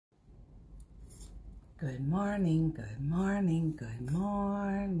Good morning, good morning, good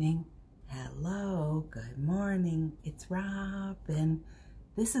morning. Hello, good morning. It's Robin.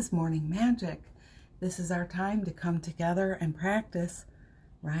 This is Morning Magic. This is our time to come together and practice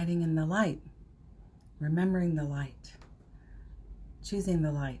riding in the light, remembering the light, choosing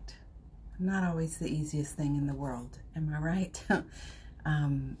the light. Not always the easiest thing in the world, am I right?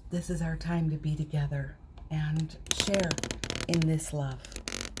 This is our time to be together and share in this love,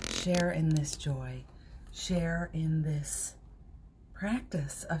 share in this joy, share in this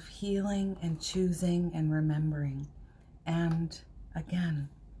practice of healing and choosing and remembering. And again,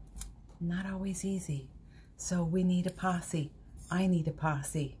 not always easy. So we need a posse. I need a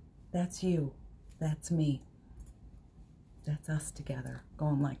posse. That's you. That's me. That's us together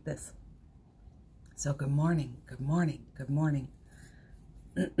going like this. So good morning, good morning, good morning.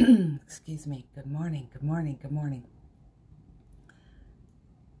 Excuse me. Good morning, good morning, good morning.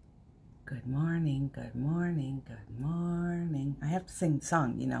 Good morning, good morning, good morning. I have to sing the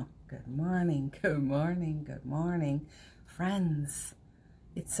song, you know. Good morning, good morning, good morning. Friends,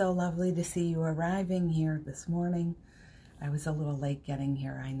 it's so lovely to see you arriving here this morning. I was a little late getting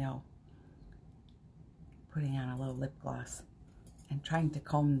here, I know. Putting on a little lip gloss and trying to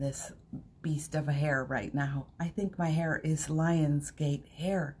comb this beast of a hair right now. I think my hair is Lionsgate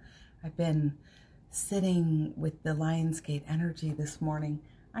hair. I've been sitting with the Lionsgate energy this morning.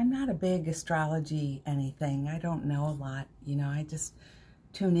 I'm not a big astrology anything. I don't know a lot. You know, I just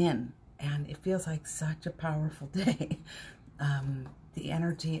tune in. And it feels like such a powerful day. The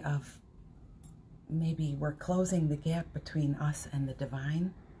energy of maybe we're closing the gap between us and the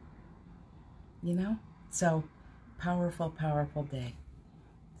divine. You know? So, powerful, powerful day.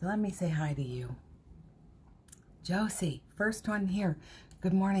 So let me say hi to you. Josie, first one here.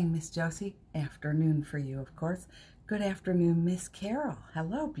 Good morning, Miss Josie. Afternoon for you, of course. Good afternoon, Miss Carol.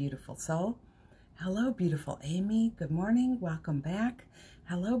 Hello, beautiful soul. Hello, beautiful Amy. Good morning. Welcome back.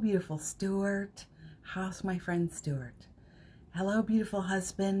 Hello, beautiful Stuart. How's my friend Stuart? Hello, beautiful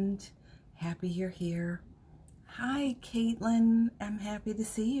husband. Happy you're here. Hi, Caitlin. I'm happy to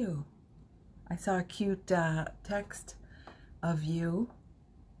see you. I saw a cute text of you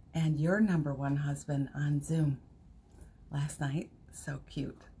and your number one husband on Zoom last night. So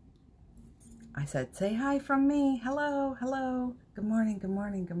cute. I said, say hi from me. Hello, hello. Good morning, good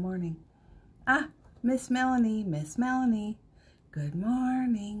morning, good morning. Ah, Miss Melanie, Miss Melanie. Good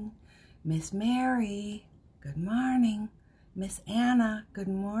morning. Miss Mary, good morning. Miss Anna, good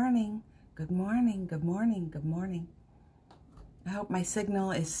morning. Good morning, good morning, good morning. I hope my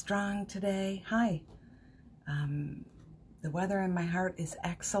signal is strong today. Hi. The weather in my heart is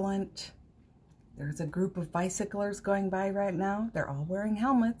excellent. There's a group of bicyclers going by right now. They're all wearing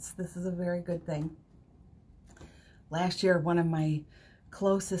helmets. This is a very good thing. Last year, one of my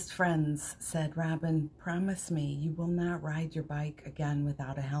closest friends said, Robin, promise me you will not ride your bike again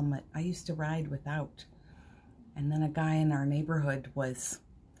without a helmet. I used to ride without. And then a guy in our neighborhood was,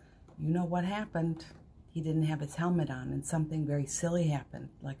 you know what happened? He didn't have his helmet on and something very silly happened,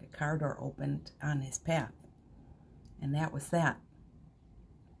 like a car door opened on his path. And that was that.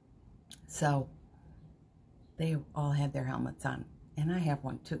 So they all had their helmets on, and I have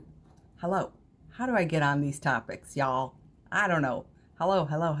one too. Hello. How do I get on these topics, y'all? I don't know. Hello,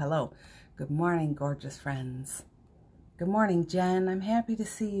 hello, hello. Good morning, gorgeous friends. Good morning, Jen. I'm happy to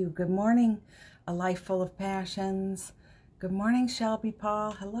see you. Good morning, A Life Full of Passions. Good morning, Shelby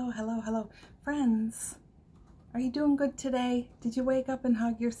Paul. Hello, hello, hello. Friends, are you doing good today? Did you wake up and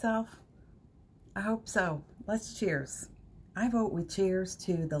hug yourself? I hope so. Let's cheers. I vote we cheers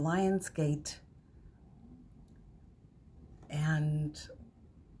to the Lionsgate. And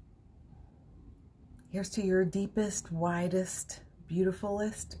here's to your deepest, widest,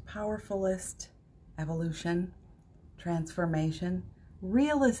 beautifulest, powerfulest evolution, transformation,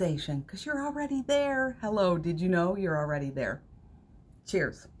 realization, because you're already there. Hello, did you know you're already there?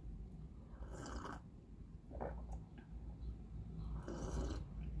 Cheers.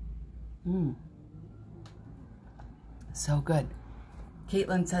 So good.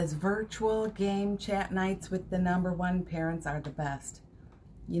 Caitlin says, virtual game chat nights with the number one parents are the best.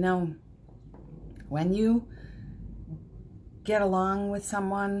 You know, when you get along with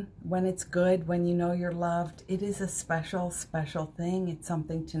someone, when it's good, when you know you're loved, it is a special, special thing. It's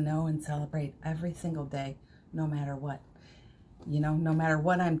something to know and celebrate every single day, no matter what. You know, no matter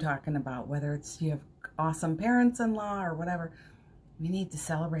what I'm talking about, whether it's you have awesome parents-in-law or whatever, we need to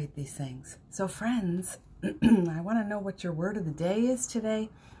celebrate these things. So friends, I want to know what your word of the day is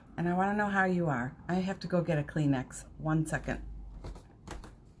today, and I want to know how you are. I have to go get a Kleenex. 1 second.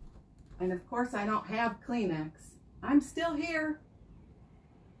 And of course, I don't have Kleenex. I'm still here.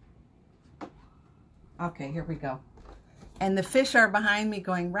 Okay, here we go. And the fish are behind me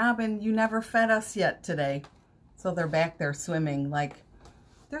going, Robin, you never fed us yet today. So they're back there swimming like,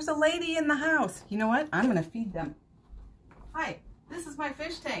 there's a lady in the house. You know what? I'm going to feed them. Hi, this is my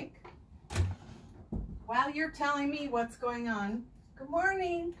fish tank. While you're telling me what's going on, good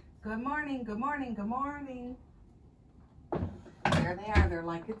morning, good morning, good morning, good morning. There they are. They're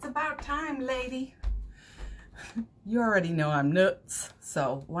like, it's about time, lady. You already know I'm nuts,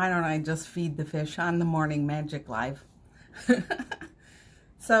 so why don't I just feed the fish on the Morning Magic Live?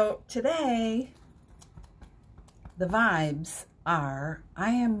 So today, the vibes are,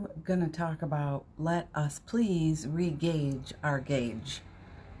 I am going to talk about let us please re-gauge our gauge.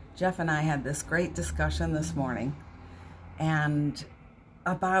 Jeff and I had this great discussion this morning and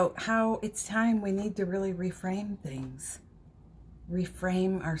about how it's time we need to really reframe things.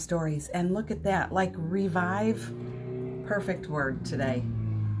 Reframe our stories. And look at that, like revive, perfect word today.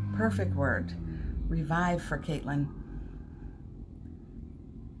 Perfect word. Revive for Caitlin.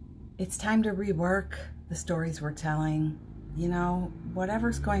 It's time to rework the stories we're telling. You know,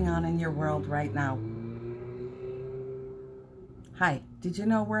 whatever's going on in your world right now. Hi, did you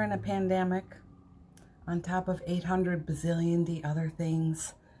know we're in a pandemic? On top of 800 bazillion other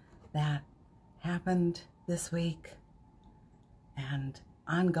things that happened this week and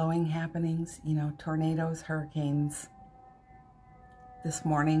ongoing happenings, you know, tornadoes, hurricanes. This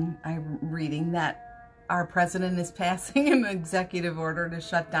morning I'm reading that our president is passing an executive order to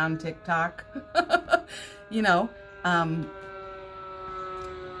shut down TikTok. You know,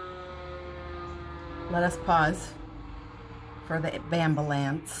 let us pause for the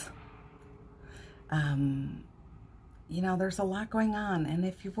bambalance. You know, there's a lot going on, and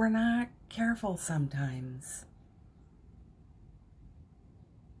if we're not careful sometimes,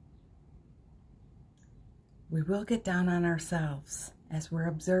 we will get down on ourselves as we're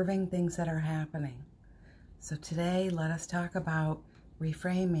observing things that are happening. So today, let us talk about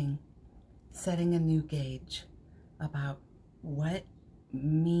reframing, setting a new gauge about what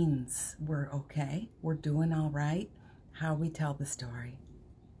means we're okay, we're doing all right, how we tell the story.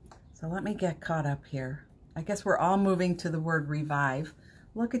 So let me get caught up here. I guess we're all moving to the word revive.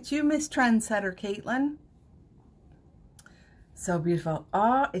 Look at you, Miss Trendsetter Caitlin. So beautiful.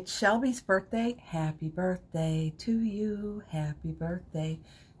 Oh, it's Shelby's birthday. Happy birthday to you. Happy birthday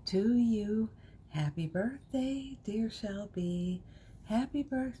to you. Happy birthday, dear Shelby. Happy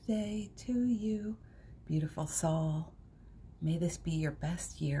birthday to you. Beautiful soul. May this be your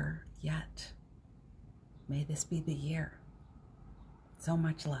best year yet. May this be the year. So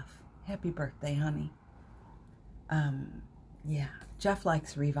much love. Happy birthday, honey. Yeah, Jeff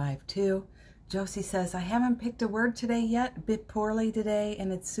likes revive too. Josie says, I haven't picked a word today yet, a bit poorly today,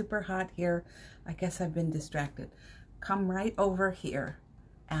 and it's super hot here. I guess I've been distracted. Come right over here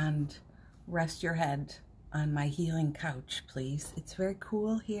and rest your head on my healing couch, please. It's very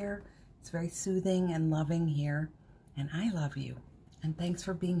cool here. It's very soothing and loving here, and I love you. And thanks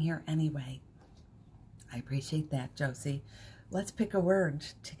for being here anyway. I appreciate that, Josie. Let's pick a word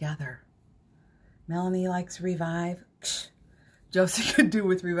together. Melanie likes revive. Ksh. Josie could do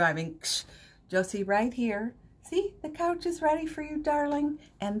with reviving. Ksh. Josie, right here. See, the couch is ready for you, darling.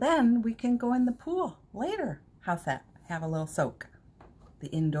 And then we can go in the pool later. How's that? Have a little soak. The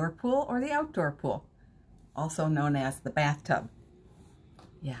indoor pool or the outdoor pool, also known as the bathtub.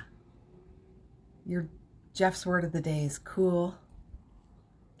 Yeah. Your Jeff's word of the day is cool.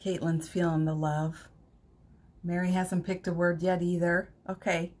 Caitlin's feeling the love. Mary hasn't picked a word yet either.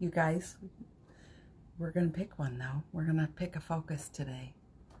 Okay, you guys. We're going to pick one, though. We're going to pick a focus today.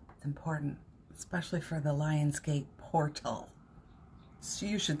 It's important, especially for the Lionsgate portal. So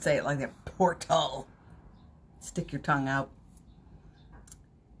you should say it like that, portal. Stick your tongue out.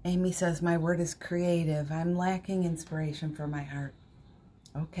 Amy says, my word is creative. I'm lacking inspiration for my art.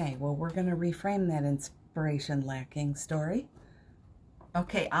 Okay, well, we're going to reframe that inspiration lacking story.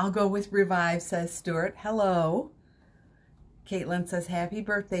 Okay, I'll go with revive, says Stuart. Hello. Caitlin says, happy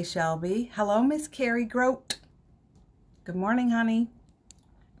birthday, Shelby. Hello, Miss Carrie Grote. Good morning, honey.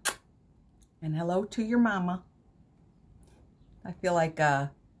 And hello to your mama. I feel like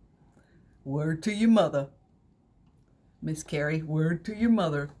word to your mother. Miss Carrie, word to your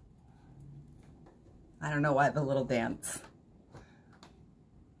mother. I don't know why the little dance.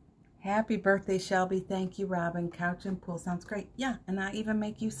 Happy birthday, Shelby. Thank you, Robin. Couch and pool sounds great. Yeah, and I even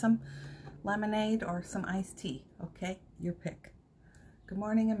make you some lemonade or some iced tea. Okay, your pick. Good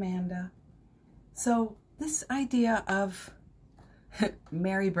morning, Amanda. So this idea of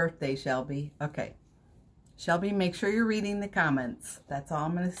Merry birthday, Shelby. Okay. Shelby, make sure you're reading the comments. That's all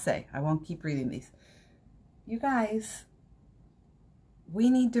I'm going to say. I won't keep reading these. You guys, we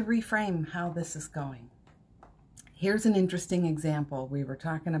need to reframe how this is going. Here's an interesting example we were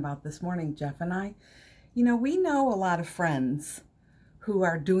talking about this morning, Jeff and I. You know, we know a lot of friends who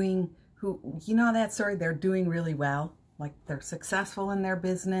are doing, you know that story, they're doing really well. Like they're successful in their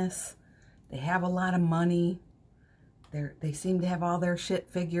business. They have a lot of money. They seem to have all their shit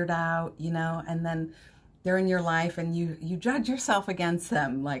figured out, you know, and then they're in your life and you judge yourself against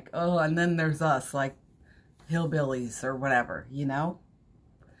them. Like, oh, and then there's us, like hillbillies or whatever, you know.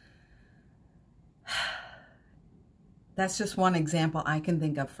 That's just one example I can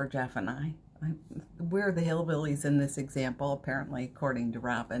think of for Jeff and I. We're the hillbillies in this example, apparently, according to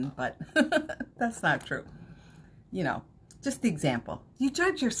Robin, but that's not true. You know, just the example. You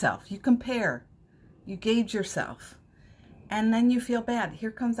judge yourself, you compare, you gauge yourself, and then you feel bad.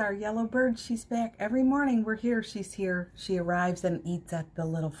 Here comes our yellow bird. She's back. Every morning we're here. She's here. She arrives and eats at the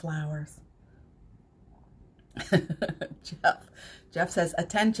little flowers. Jeff says,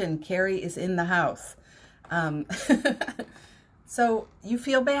 attention, Carrie is in the house. So you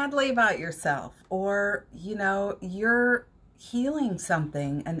feel badly about yourself, or, you know, you're healing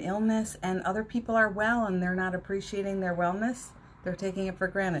something, an illness, and other people are well and they're not appreciating their wellness. They're taking it for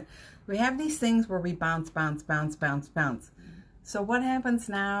granted. We have these things where we bounce, bounce, bounce, bounce, bounce. So what happens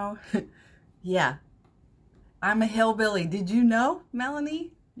now? Yeah, I'm a hillbilly. Did you know,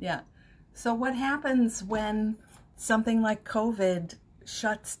 Melanie? Yeah. So what happens when something like COVID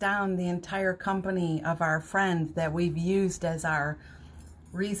shuts down the entire company of our friend that we've used as our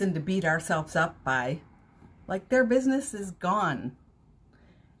reason to beat ourselves up by? Like, their business is gone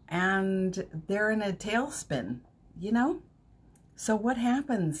and they're in a tailspin, you know? So what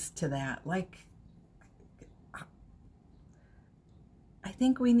happens to that? Like, I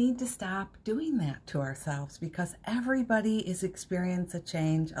think we need to stop doing that to ourselves, because everybody is experiencing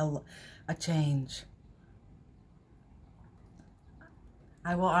a change.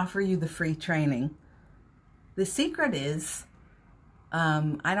 I will offer you the free training. The secret is,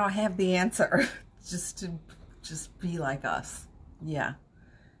 I don't have the answer. Just be like us. Yeah.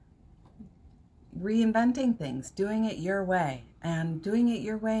 Reinventing things, doing it your way, and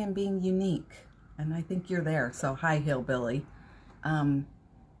being unique. And I think you're there. So hi, hillbilly.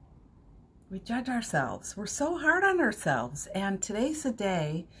 We judge ourselves. We're so hard on ourselves. And today's the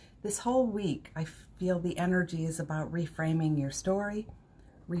day, this whole week, I feel the energy is about reframing your story,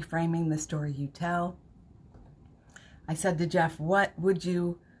 reframing the story you tell. I said to Jeff, what would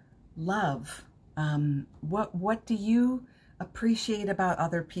you love? What do you appreciate about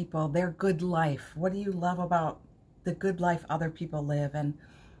other people, their good life? What do you love about the good life other people live? And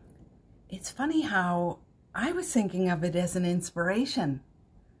it's funny how I was thinking of it as an inspiration.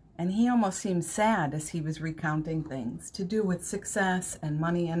 And he almost seemed sad as he was recounting things to do with success and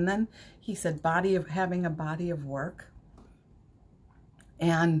money. And then he said having a body of work.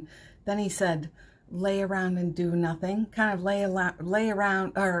 And then he said, lay around and do nothing, kind of lay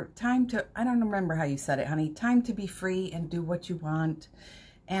around, or time to, I don't remember how you said it, honey, time to be free and do what you want,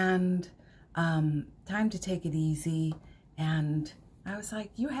 and time to take it easy. And I was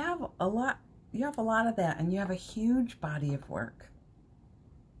like, you have a lot of that, and you have a huge body of work.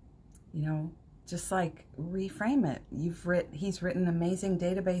 You know, just like reframe it. He's written amazing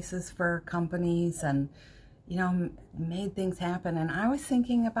databases for companies and, you know, made things happen. And I was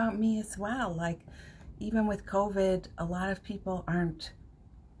thinking about me as well. Like, even with COVID, a lot of people aren't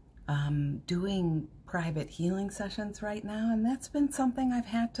doing private healing sessions right now. And that's been something I've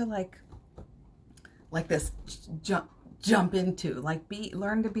had to like this jump into, like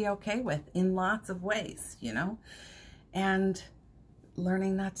learn to be okay with in lots of ways, you know, and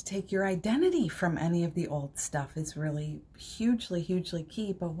learning not to take your identity from any of the old stuff is really hugely, hugely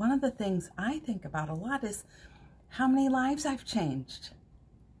key. But one of the things I think about a lot is how many lives I've changed,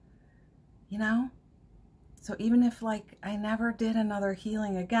 you know? So even if, like, I never did another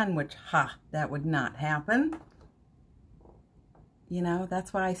healing again, which, that would not happen. You know,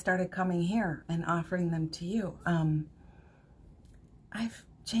 that's why I started coming here and offering them to you. I've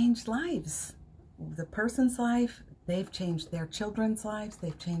changed lives. The person's life, they've changed their children's lives,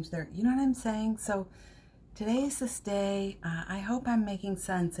 they've changed their, you know what I'm saying? So today's this day. I hope I'm making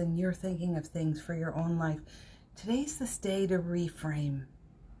sense and you're thinking of things for your own life. Today's this day to reframe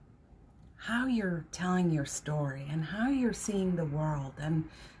how you're telling your story and how you're seeing the world. And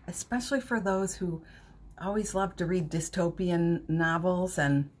especially for those who always love to read dystopian novels,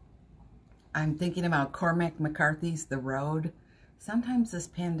 and I'm thinking about Cormac McCarthy's The Road. Sometimes this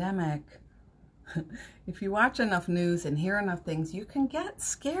pandemic, if you watch enough news and hear enough things, you can get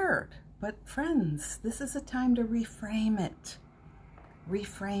scared. But friends, this is a time to reframe it.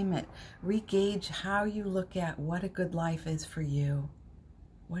 Reframe it. Re-gauge how you look at what a good life is for you,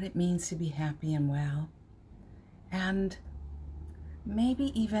 what it means to be happy and well, and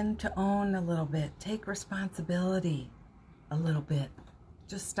maybe even to own a little bit, take responsibility a little bit.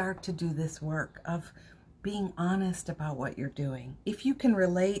 Just start to do this work of being honest about what you're doing. If you can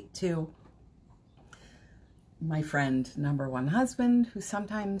relate to my friend, number one husband, who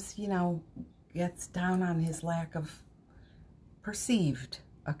sometimes, gets down on his lack of perceived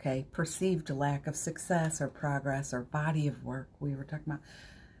lack of success or progress or body of work we were talking about,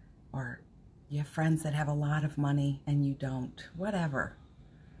 or you have friends that have a lot of money and you don't, whatever.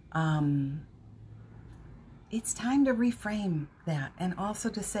 It's time to reframe that, and also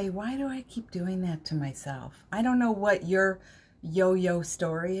to say, why do I keep doing that to myself? I don't know what your yo-yo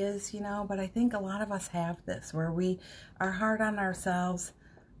story is, but I think a lot of us have this, where we are hard on ourselves,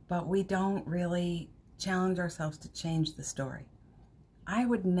 but we don't really challenge ourselves to change the story. I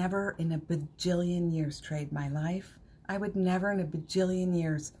would never in a bajillion years trade my life. I would never in a bajillion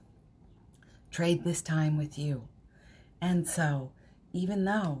years trade this time with you. And so, even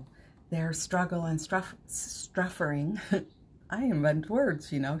though there's struggle and struffering, I invent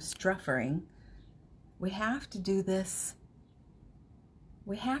words, struffering, we have to do this.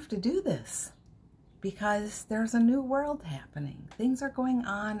 We have to do this because there's a new world happening. Things are going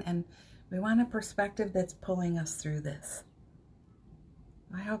on, and we want a perspective that's pulling us through this.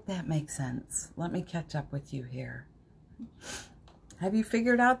 I hope that makes sense. Let me catch up with you here. Have you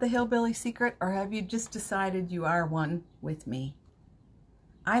figured out the hillbilly secret, or have you just decided you are one with me?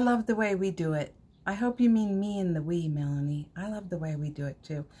 I love the way we do it. I hope you mean me and the we, Melanie. I love the way we do it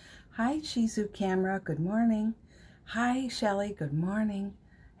too. Hi, Shizu Camera. Good morning. Hi, Shelly. Good morning.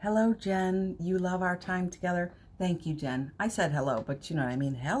 Hello, Jen. You love our time together. Thank you, Jen. I said hello, but you know what I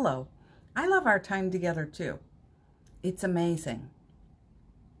mean. Hello. I love our time together too. It's amazing.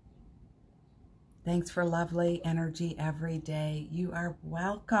 Thanks for lovely energy every day. You are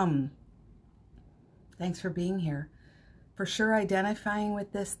welcome. Thanks for being here. For sure identifying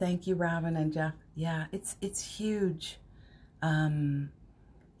with this. Thank you, Robin and Jeff. Yeah, it's huge.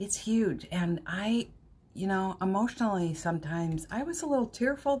 It's huge. And I, emotionally sometimes, I was a little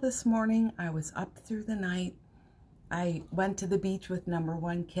tearful this morning. I was up through the night. I went to the beach with number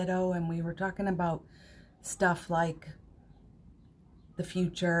one kiddo, and we were talking about stuff like the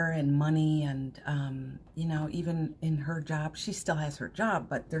future and money and, even in her job. She still has her job,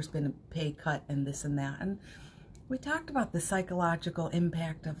 but there's been a pay cut and this and that. And we talked about the psychological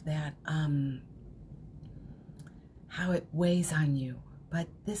impact of that, how it weighs on you. But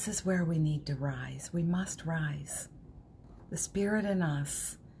this is where we need to rise. We must rise. The spirit in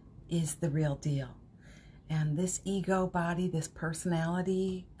us is the real deal. And this ego body, this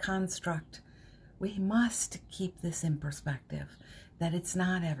personality construct, we must keep this in perspective, that it's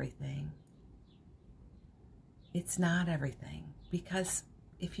not everything. It's not everything. Because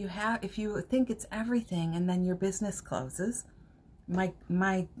if you think it's everything and then your business closes,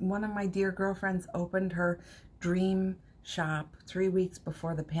 one of my dear girlfriends opened her dream shop 3 weeks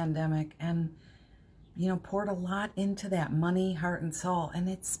before the pandemic, and poured a lot into that, money, heart, and soul, and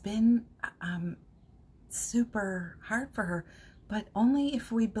it's been super hard for her, but only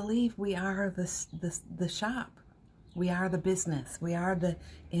if we believe we are the shop, we are the business, we are the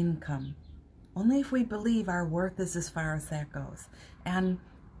income. Only if we believe our worth is as far as that goes. And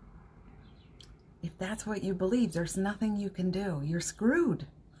if that's what you believe, there's nothing you can do. You're screwed,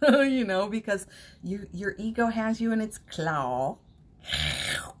 because your ego has you in its claw.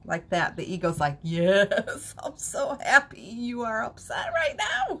 Like that. The ego's like, yes, I'm so happy. You are upset right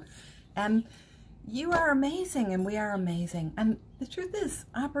now. And you are amazing, and we are amazing. And the truth is,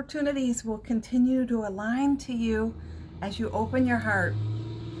 opportunities will continue to align to you as you open your heart.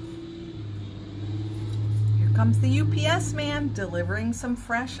 Here comes the UPS man delivering some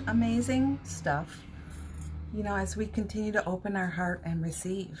fresh, amazing stuff, as we continue to open our heart and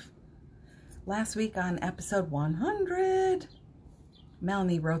receive. Last week on episode 100,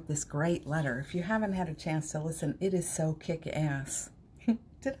 Melanie wrote this great letter. If you haven't had a chance to listen, it is so kick-ass.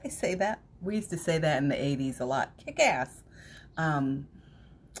 Did I say that? We used to say that in the 80s a lot. Kick-ass. I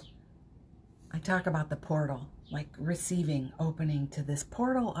talk about the portal, like receiving, opening to this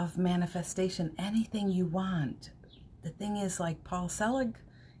portal of manifestation, anything you want. The thing is, like Paul Selig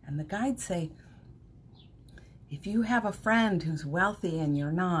and the guides say, if you have a friend who's wealthy and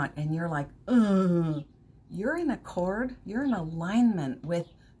you're not, and you're like, you're in accord, you're in alignment with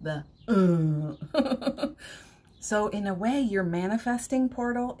the So in a way, your manifesting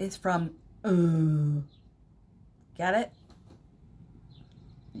portal is from Get it?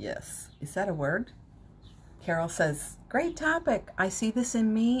 Yes. Is that a word? Carol says, great topic. I see this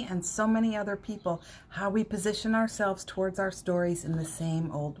in me and so many other people, how we position ourselves towards our stories in the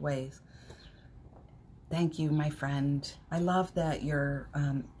same old ways. Thank you, my friend. I love that you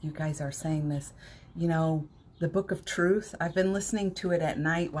guys are saying this. You know, the Book of Truth, I've been listening to it at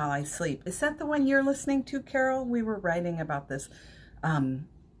night while I sleep. Is that the one you're listening to, Carol? We were writing about this.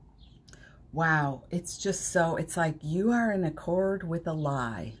 Wow, it's just so, it's like you are in accord with a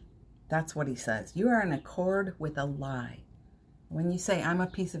lie. That's what he says. You are in accord with a lie. When you say, I'm a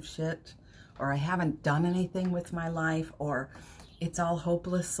piece of shit, or I haven't done anything with my life, or it's all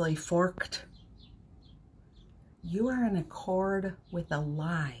hopelessly forked, you are in accord with a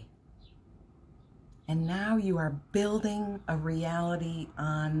lie. And now you are building a reality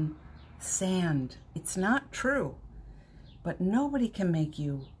on sand. It's not true, but nobody can make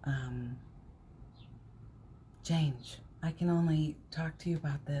you change. I can only talk to you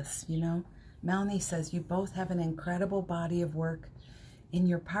about this, you know. Melanie says, you both have an incredible body of work in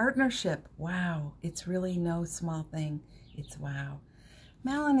your partnership. Wow, it's really no small thing. It's wow.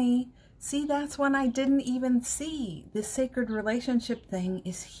 Melanie, see, that's one I didn't even see. This sacred relationship thing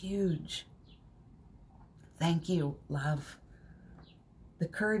is huge. Thank you, love. The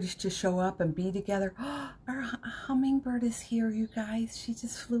courage to show up and be together. Our hummingbird is here, you guys. She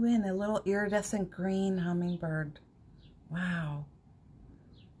just flew in, a little iridescent green hummingbird. Wow.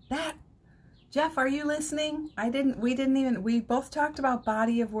 That, Jeff, are you listening? We both talked about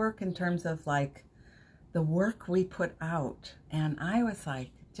body of work in terms of like the work we put out. And I was like,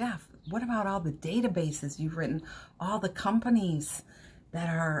 Jeff, what about all the databases you've written, all the companies that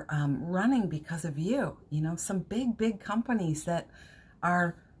are running because of you? You know, some big companies that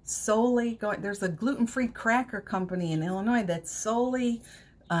are solely going, there's a gluten-free cracker company in Illinois that's solely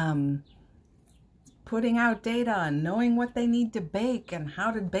putting out data and knowing what they need to bake and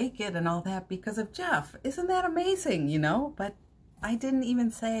how to bake it and all that because of Jeff. Isn't that amazing, you know? But I didn't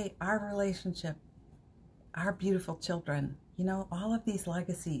even say our relationship, our beautiful children, you know, all of these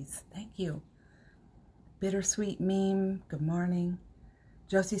legacies. Thank you. Bittersweet meme, good morning.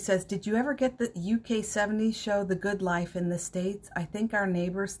 Josie says, did you ever get the UK 70s show, The Good Life in the States? I think our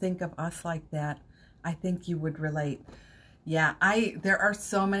neighbors think of us like that. I think you would relate. Yeah, there are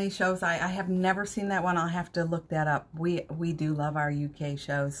so many shows. I have never seen that one. I'll have to look that up. We do love our UK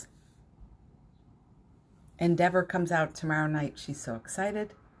shows. Endeavor comes out tomorrow night. She's so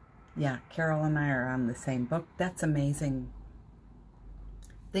excited. Yeah, Carol and I are on the same book. That's amazing.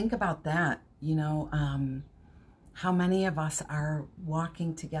 Think about that, you know, how many of us are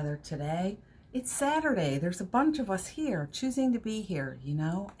walking together today. It's Saturday. There's a bunch of us here choosing to be here, you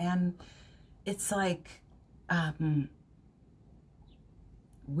know, and it's like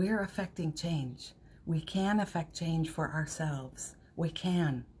we're affecting change. We can affect change for ourselves. We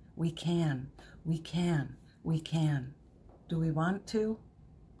can. Do we want to?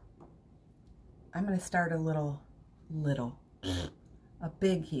 I'm going to start a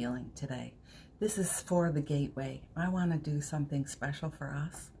big healing today. This is for the gateway. I want to do something special for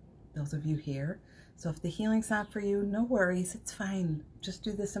us, those of you here. So if the healing's not for you, no worries, it's fine. Just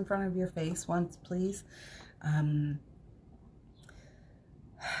do this in front of your face once, please.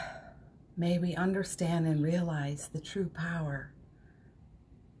 May we understand and realize the true power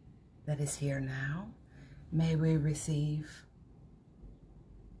that is here now. May we receive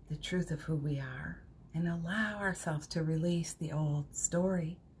the truth of who we are and allow ourselves to release the old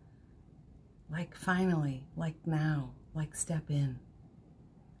story. Like finally, like now, like step in.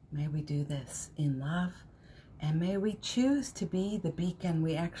 May we do this in love, and may we choose to be the beacon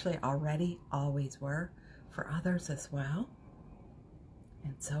we actually already always were for others as well.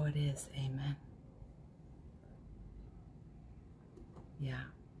 And so it is. Amen. Yeah.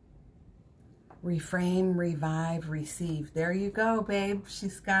 Reframe, revive, receive. There you go, babe.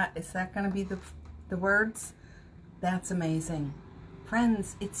 She's got, is that going to be the words? That's amazing.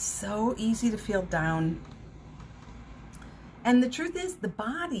 Friends, it's so easy to feel down. And the truth is, the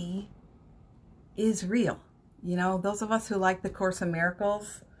body is real. You know, those of us who like the Course in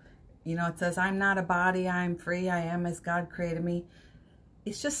Miracles, you know, it says, I'm not a body, I'm free, I am as God created me.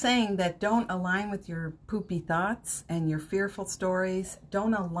 It's just saying that don't align with your poopy thoughts and your fearful stories.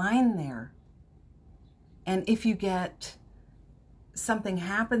 Don't align there. And if you get something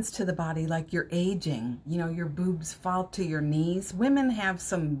happens to the body, like you're aging, you know, your boobs fall to your knees. Women have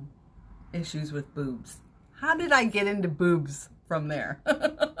some issues with boobs. How did I get into boobs from there?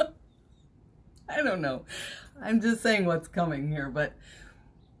 I don't know. I'm just saying what's coming here, but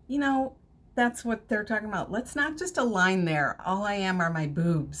you know, that's what they're talking about. Let's not just align there. All I am are my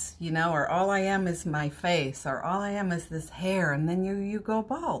boobs, you know, or all I am is my face, or all I am is this hair, and then you go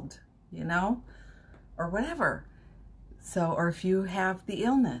bald, you know, or whatever. So, or if you have the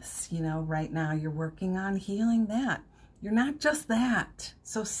illness, you know, right now you're working on healing that. You're not just that.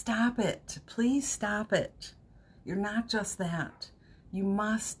 So stop it. Please stop it. You're not just that. You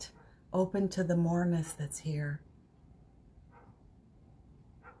must open to the moreness that's here.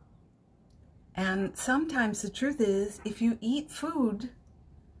 And sometimes the truth is, if you eat food,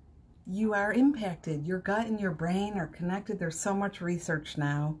 you are impacted. Your gut and your brain are connected. There's so much research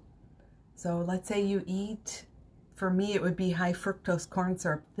now. So let's say you eat, for me it would be high fructose corn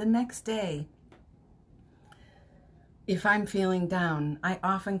syrup. The next day, if I'm feeling down, I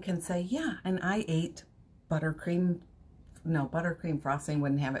often can say, yeah, and I ate buttercream frosting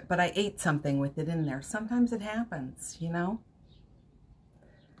wouldn't have it, but I ate something with it in there. Sometimes it happens, you know?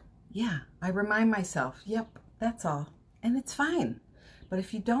 Yeah, I remind myself, yep, that's all. And it's fine. But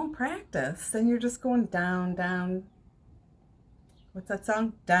if you don't practice, then you're just going down, down. What's that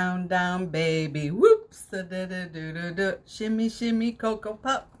song? Down, down, baby. Whoops. Da-da-da-da-da-da. Shimmy, shimmy, Cocoa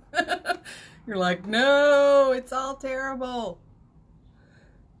Pup. You're like, no, it's all terrible.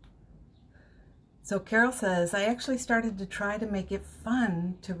 So Carol says, I actually started to try to make it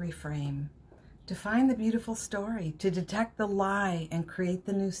fun to reframe, to find the beautiful story, to detect the lie and create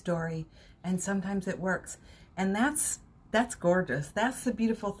the new story. And sometimes it works. And that's gorgeous. That's the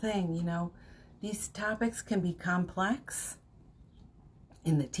beautiful thing, you know. These topics can be complex.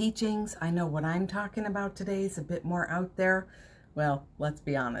 In the teachings, I know what I'm talking about today is a bit more out there. Well, let's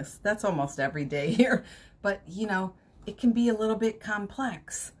be honest, that's almost every day here. But, you know, it can be a little bit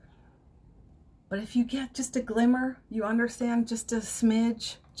complex. But if you get just a glimmer, you understand just a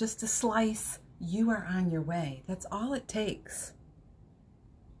smidge, just a slice, you are on your way. That's all it takes.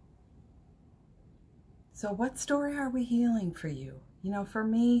 So what story are we healing for you? You know, for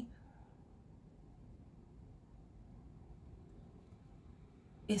me,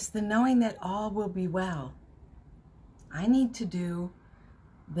 it's the knowing that all will be well. I need to do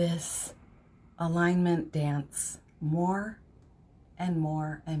this alignment dance more and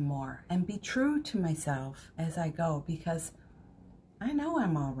more and more, and be true to myself as I go, because I know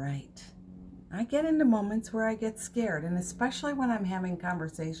I'm all right. I get into moments where I get scared, and especially when I'm having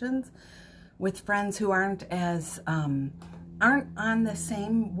conversations with friends who aren't on the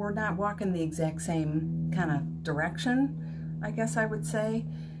same, we're not walking the exact same kind of direction, I guess I would say.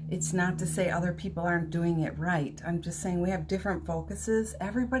 It's not to say other people aren't doing it right. I'm just saying we have different focuses.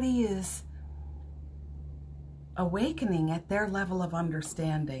 Everybody is awakening at their level of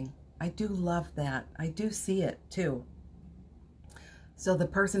understanding. I do love that. I do see it too. So the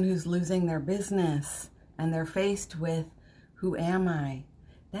person who's losing their business and they're faced with, who am I?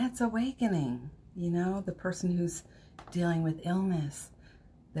 That's awakening. You know, the person who's dealing with illness,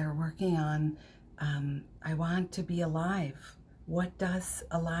 they're working on, I want to be alive. What does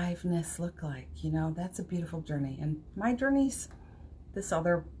aliveness look like? You know, that's a beautiful journey. And my journey's this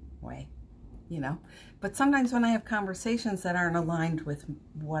other way, you know. But sometimes when I have conversations that aren't aligned with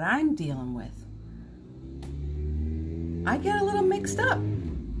what I'm dealing with, I get a little mixed up.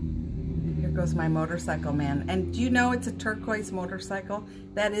 Here goes my motorcycle man. And do you know it's a turquoise motorcycle?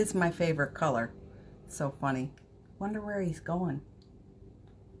 That is my favorite color. So funny. Wonder where he's going.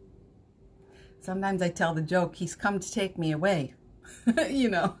 Sometimes I tell the joke, he's come to take me away. You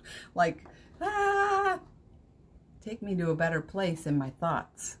know, like, take me to a better place in my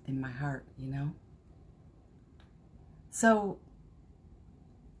thoughts, in my heart, you know. So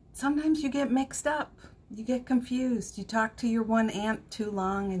sometimes you get mixed up. You get confused. You talk to your one aunt too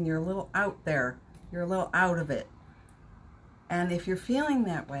long and you're a little out there. You're a little out of it. And if you're feeling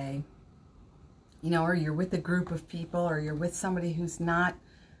that way, you know, or you're with a group of people, or you're with somebody who's not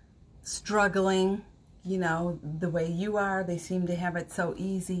struggling, you know, the way you are, they seem to have it so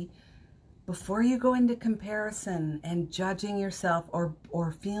easy. Before you go into comparison and judging yourself, or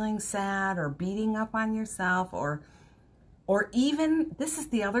feeling sad, or beating up on yourself, or even, this is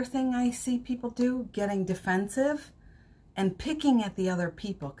the other thing I see people do, getting defensive and picking at the other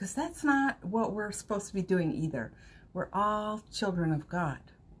people, because that's not what we're supposed to be doing either. We're all children of God.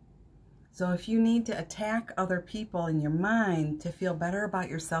 So if you need to attack other people in your mind to feel better about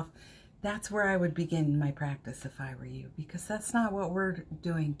yourself, that's where I would begin my practice if I were you, because that's not what we're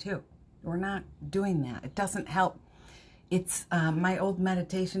doing too. We're not doing that. It doesn't help. It's my old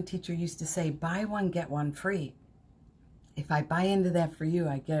meditation teacher used to say, buy one, get one free. If I buy into that for you,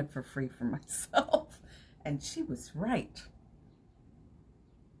 I get it for free for myself. And she was right.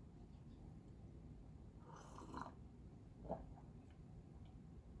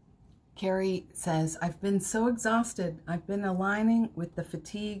 Carrie says, I've been so exhausted. I've been aligning with the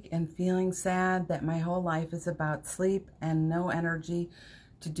fatigue and feeling sad that my whole life is about sleep and no energy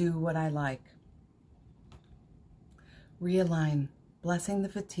to do what I like. Realign, blessing the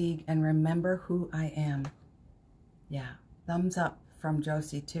fatigue, and remember who I am. Yeah, thumbs up from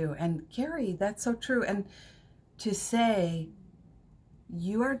Josie too. And Carrie, that's so true. And to say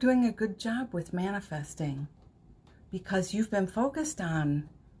you are doing a good job with manifesting because you've been focused on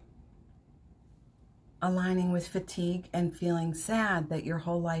aligning with fatigue and feeling sad that your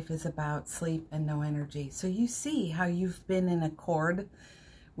whole life is about sleep and no energy. So you see how you've been in accord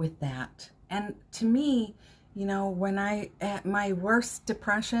with that. And to me, you know, when at my worst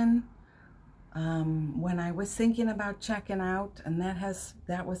depression, when I was thinking about checking out, and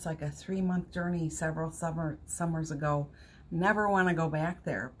that was like a 3-month journey several summers ago. Never want to go back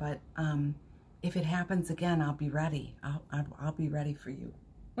there, but if it happens again, I'll be ready. I'll be ready for you.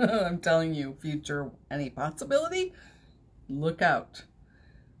 I'm telling you, future, any possibility, look out.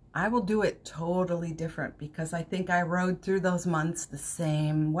 I will do it totally different because I think I rode through those months the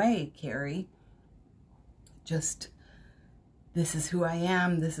same way, Carrie. Just, this is who I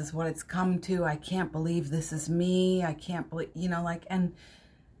am. This is what it's come to. I can't believe this is me. I can't believe, you know, like, and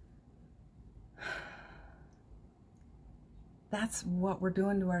that's what we're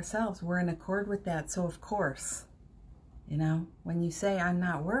doing to ourselves. We're in accord with that. So of course, you know, when you say I'm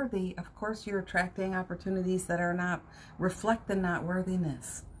not worthy, of course you're attracting opportunities that are not, reflect the not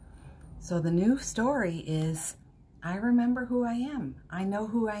worthiness. So the new story is, I remember who I am. I know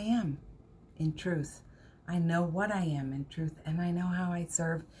who I am in truth. I know what I am in truth, and I know how I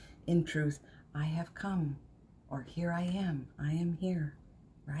serve in truth. I have come, or here I am here,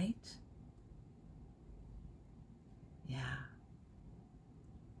 right? Yeah.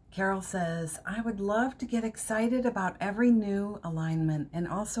 Carol says, I would love to get excited about every new alignment, and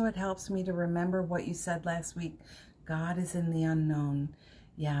also it helps me to remember what you said last week. God is in the unknown.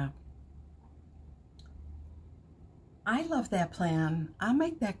 Yeah. I love that plan. I'll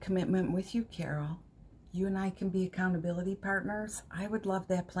make that commitment with you, Carol. You and I can be accountability partners. I would love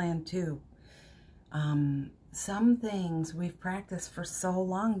that plan too. Some things we've practiced for so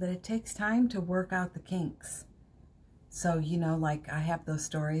long that it takes time to work out the kinks. So, you know, like I have those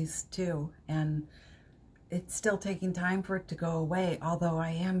stories too, and it's still taking time for it to go away, although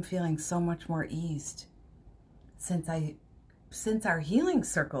I am feeling so much more eased since our healing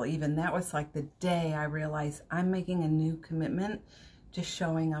circle. Even that was like the day I realized I'm making a new commitment to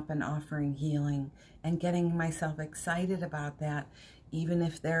showing up and offering healing and getting myself excited about that, even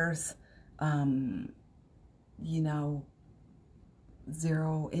if there's, you know,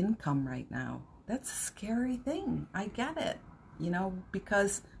 zero income right now. That's a scary thing. I get it, you know,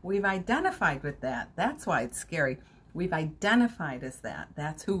 because we've identified with that. That's why it's scary. We've identified as that.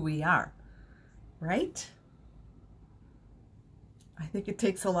 That's who we are, right? I think it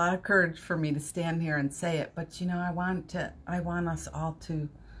takes a lot of courage for me to stand here and say it, but you know, I want us all to,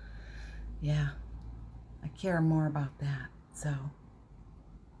 yeah, I care more about that. So,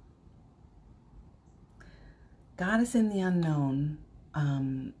 God is in the unknown.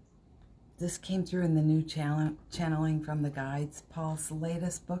 This came through in the new channeling from the guides. Paul's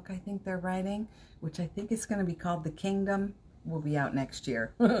latest book, I think they're writing, which I think is going to be called The Kingdom, will be out next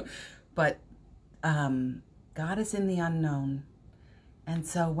year. But God is in the unknown. And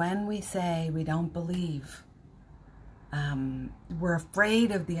so when we say we don't believe, we're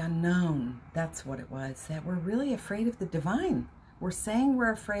afraid of the unknown. That's what it was, that we're really afraid of the divine. We're saying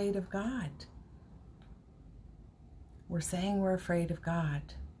we're afraid of God. We're saying we're afraid of God.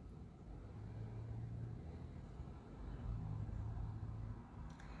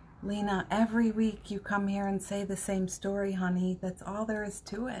 Lena, every week you come here and say the same story, honey. That's all there is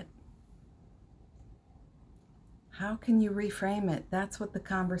to it. How can you reframe it? That's what the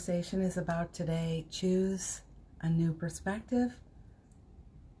conversation is about today. Choose a new perspective.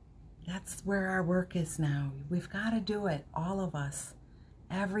 That's where our work is now. We've got to do it, all of us.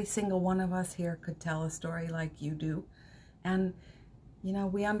 Every single one of us here could tell a story like you do. And, you know,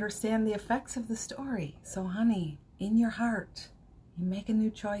 we understand the effects of the story. So, honey, in your heart, you make a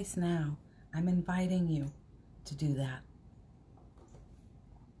new choice now. I'm inviting you to do that.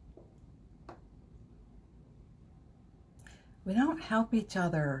 We don't help each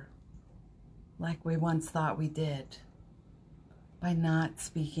other like we once thought we did by not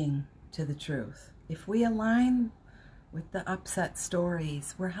speaking to the truth. If we align with the upset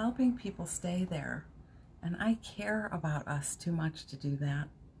stories, we're helping people stay there. And I care about us too much to do that.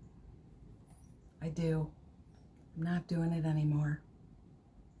 I do. I'm not doing it anymore.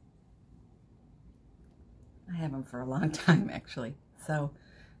 I haven't for a long time, actually. So,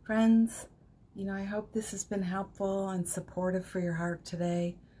 friends, you know, I hope this has been helpful and supportive for your heart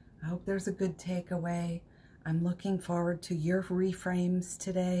today. I hope there's a good takeaway. I'm looking forward to your reframes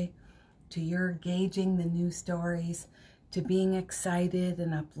today, to your gauging the new stories, to being excited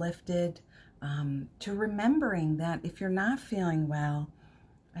and uplifted to remembering that if you're not feeling well,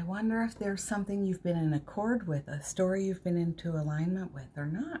 I wonder if there's something you've been in accord with, a story you've been into alignment with or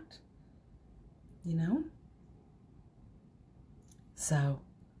not, you know? So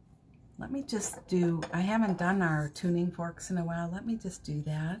let me just do, I haven't done our tuning forks in a while. Let me just do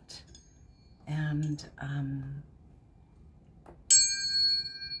that. And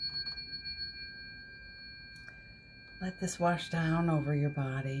let this wash down over your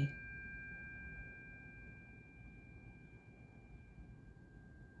body.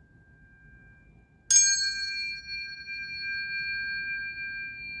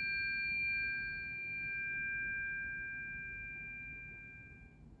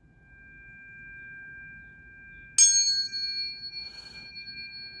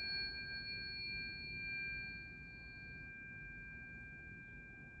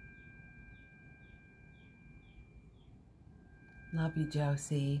 Love you,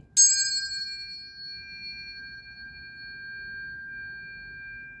 Josie.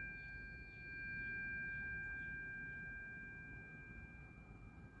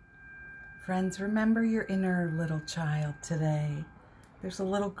 Friends, remember your inner little child today. There's a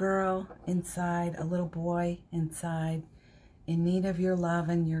little girl inside, a little boy inside, in need of your love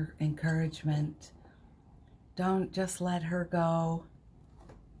and your encouragement. Don't just let her go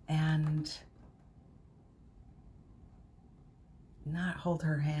and not hold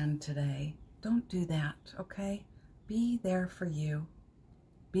her hand today. Don't do that, okay? Be there for you.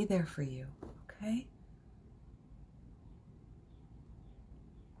 Be there for you, okay?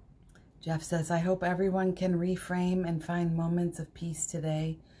 Jeff says, I hope everyone can reframe and find moments of peace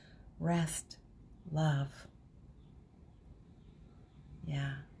today. Rest, love.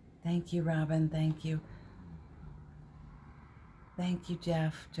 Yeah. Thank you, Robin. Thank you. Thank you,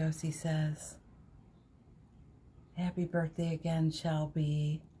 Jeff. Josie says, happy birthday again,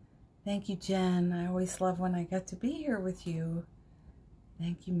 Shelby. Thank you, Jen. I always love when I get to be here with you.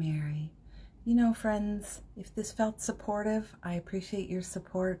 Thank you, Mary. You know, friends, if this felt supportive, I appreciate your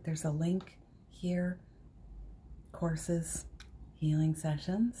support. There's a link here, courses, healing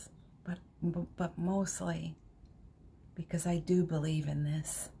sessions, but mostly because I do believe in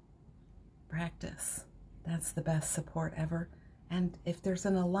this practice. That's the best support ever. And if there's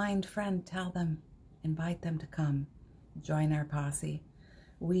an aligned friend, tell them, invite them to come, join our posse.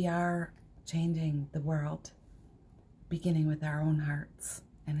 We are changing the world, beginning with our own hearts,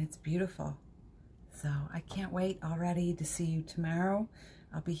 and it's beautiful. So I can't wait already to see you tomorrow.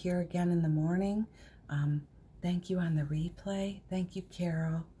 I'll be here again in the morning. Thank you on the replay. Thank you,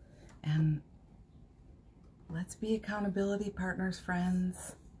 Carol. And let's be accountability partners,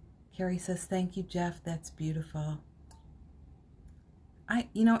 friends. Carrie says, thank you, Jeff. That's beautiful.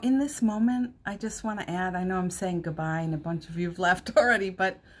 You know, in this moment, I just want to add, I know I'm saying goodbye and a bunch of you have left already,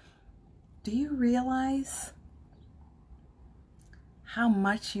 but do you realize how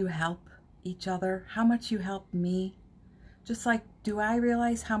much you help each other, how much you help me? Just like, do I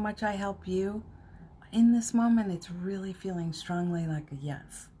realize how much I help you? In this moment, it's really feeling strongly like a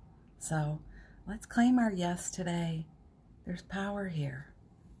yes. So let's claim our yes today. There's power here,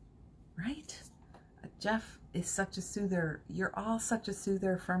 right? Jeff is such a soother. You're all such a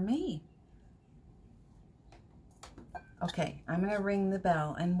soother for me. Okay, I'm going to ring the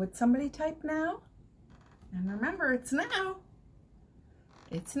bell. And would somebody type now? And remember, it's now.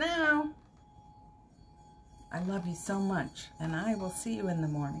 It's now. I love you so much, and I will see you in the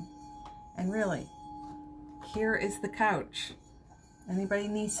morning. And really, here is the couch. Anybody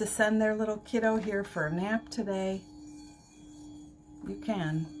needs to send their little kiddo here for a nap today, you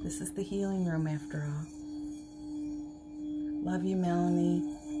can. This is the healing room after all. Love you, Melanie,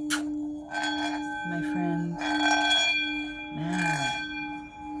 my friend. Now.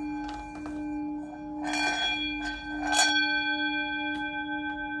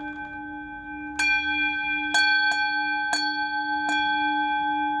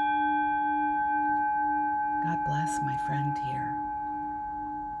 My friend here.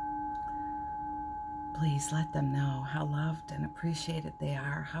 Please let them know how loved and appreciated they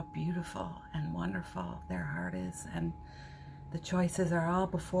are, how beautiful and wonderful their heart is, and the choices are all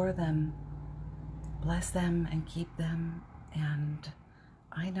before them. Bless them and keep them, and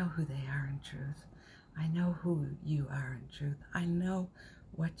I know who they are in truth. I know who you are in truth. I know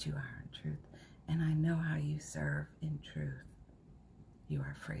what you are in truth, and I know how you serve in truth. You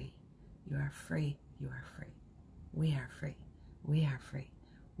are free. You are free. You are free. We are free. We are free.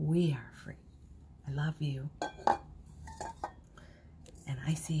 We are free. I love you. And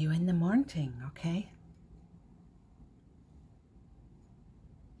I see you in the morning, okay?